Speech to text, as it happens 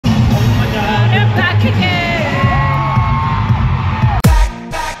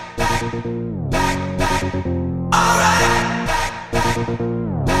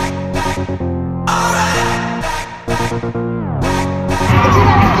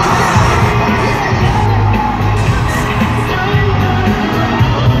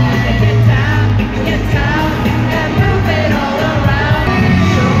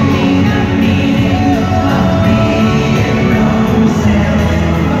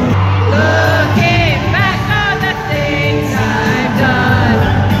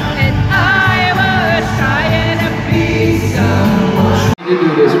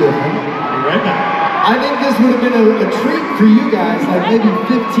maybe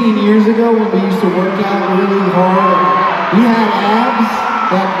 15 years ago when we used to work out really hard. We had abs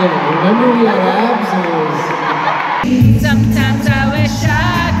back then. Remember we had abs and it was... Sometimes I wish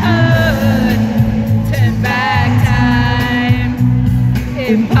I could turn back time.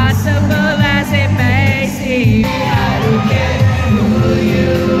 Impossible as it may seem. I don't care who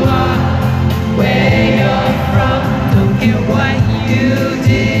you are, where you're from, don't care what you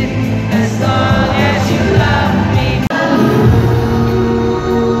did, as long as you love me.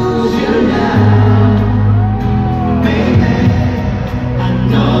 You now, baby, I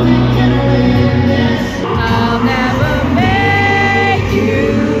know we can win this. I'll never make you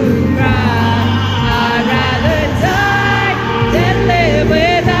cry. I'd rather die than live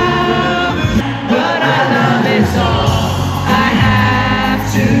without. But our love is all I have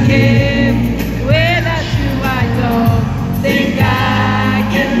to give. Without you, I don't think I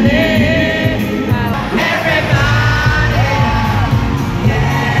can live. Everybody,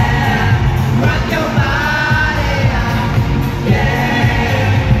 yeah, rock your body, yeah.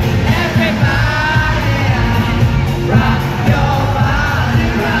 Everybody, rock your body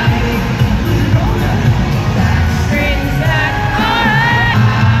right. Backstreet's that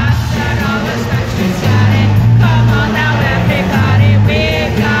alright. Turn all the Backstreet's got it. Come on now, everybody, we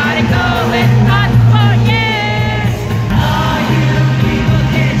got it going on for years. All you people,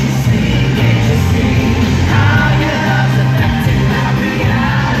 can't you see how your love's affecting my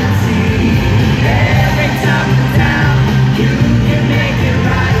reality? Every top of town, you can make it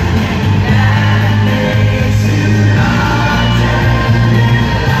right. That makes you larger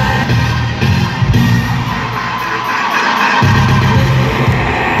than life.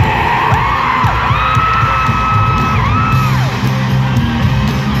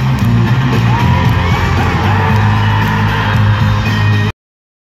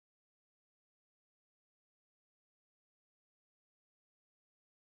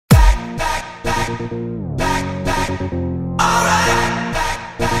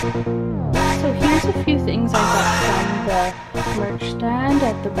 So here's a few things I got from the merch stand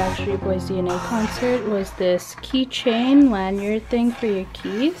at the Backstreet Boys DNA concert. Was this keychain lanyard thing for your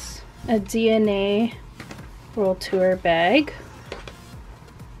keys, a DNA World Tour bag,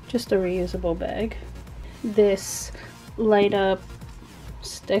 just a reusable bag, this light up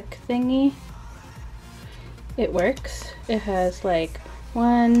stick thingy. It works. It has like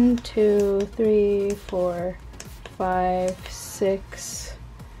 1, 2, 3, 4, 5, 6,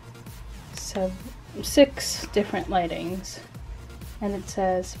 7, 6 different lightings, and it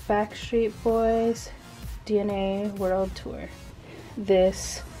says Backstreet Boys DNA World Tour.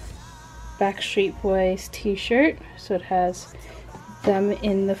 This Backstreet Boys t-shirt, so it has them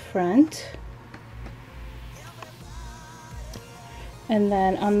in the front, and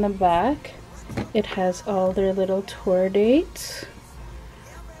then on the back it has all their little tour dates.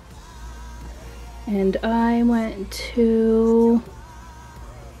 And I went to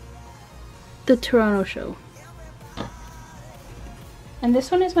the Toronto show. And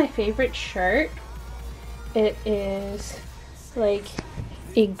this one is my favorite shirt. It is like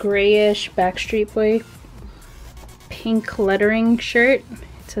a grayish Backstreet Boy pink lettering shirt.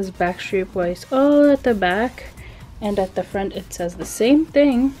 It says Backstreet Boys all at the back, and at the front it says the same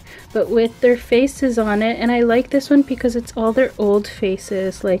thing but with their faces on it. And I like this one because it's all their old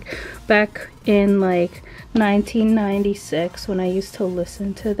faces, like back in like 1996 when I used to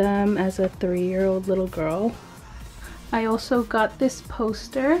listen to them as a 3-year-old little girl. I also got this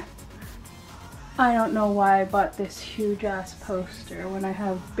poster. I don't know why I bought this huge ass poster when I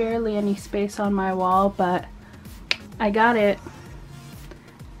have barely any space on my wall, but I got it.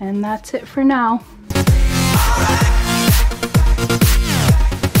 And that's it for now.